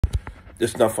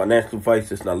This is not financial advice.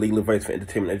 This is not legal advice for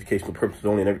entertainment, educational purposes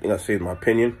only, and everything I say is my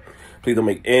opinion. Please don't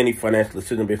make any financial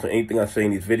decision based on anything I say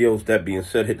in these videos. That being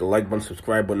said, hit the like button,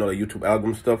 subscribe button, all the YouTube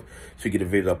algorithm stuff, so you get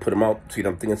the videos I put them out. See what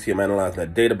I'm thinking, see I'm analyzing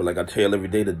that data. But like I tell you every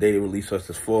day, the data release us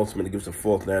is false. I'm going to give us a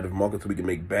false narrative market so we can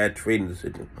make bad trading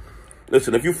decisions.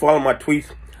 Listen, if you follow my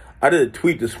tweets, I did a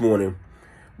tweet this morning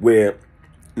where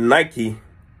Nike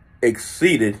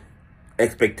exceeded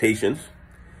expectations,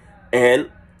 and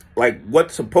like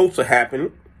what's supposed to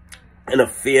happen in a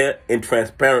fair and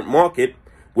transparent market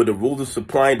with the rules of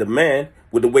supply and demand,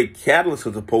 with the way catalysts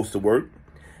are supposed to work,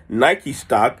 Nike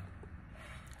stock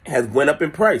has went up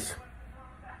in price.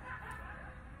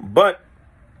 But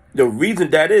the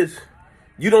reason that is,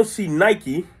 you don't see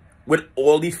Nike with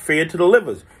all these fair to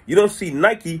delivers. You don't see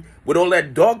Nike with all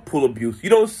that dog pool abuse. You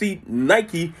don't see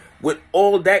Nike with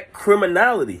all that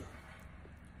criminality.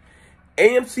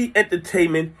 AMC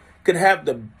Entertainment could have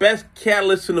the best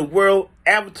catalyst in the world.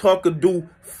 Avatar could do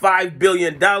 $5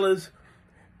 billion.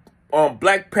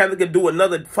 Black Panther could do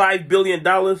another $5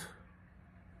 billion.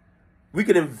 We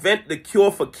could invent the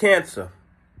cure for cancer.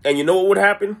 And you know what would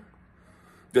happen?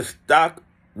 The stock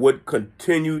would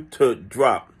continue to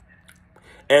drop.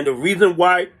 And the reason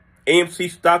why AMC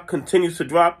stock continues to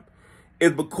drop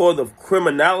is because of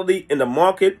criminality in the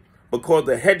market, because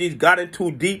the hedgies got in too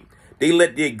deep. They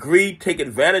let their greed take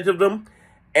advantage of them,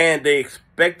 and they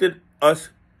expected us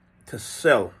to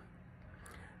sell.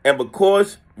 And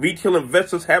because retail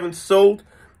investors haven't sold,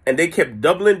 and they kept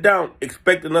doubling down,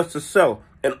 expecting us to sell,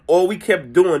 and all we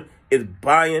kept doing is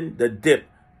buying the dip,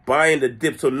 buying the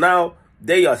dip. So now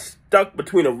they are stuck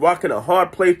between a rock and a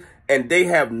hard place, and they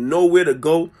have nowhere to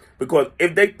go, because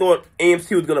if they thought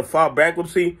AMC was going to file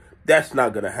bankruptcy, that's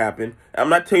not going to happen. I'm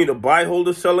not telling you to buy, hold,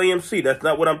 or sell AMC. That's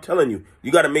not what I'm telling you.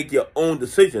 You got to make your own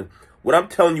decision. What I'm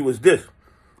telling you is this.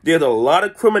 There's a lot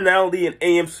of criminality in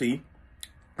AMC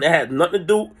that has nothing to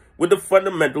do with the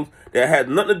fundamentals, that has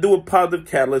nothing to do with positive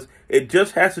catalysts. It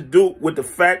just has to do with the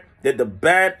fact that the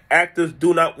bad actors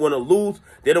do not want to lose.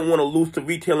 They don't want to lose to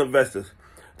retail investors.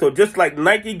 So just like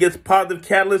Nike gets positive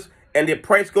catalysts and their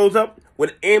price goes up, when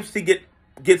AMC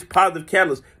gets positive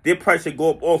catalysts, their price should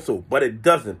go up also. But it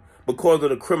doesn't, because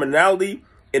of the criminality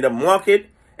in the market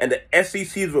and the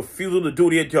SEC's refusal to do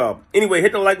their job. Anyway,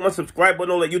 hit the like button, subscribe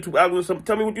button, all that YouTube algorithm.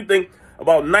 Tell me what you think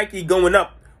about Nike going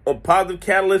up on positive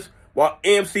catalysts while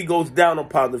AMC goes down on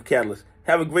positive catalysts.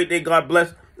 Have a great day. God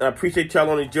bless. And I appreciate y'all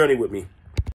on this journey with me.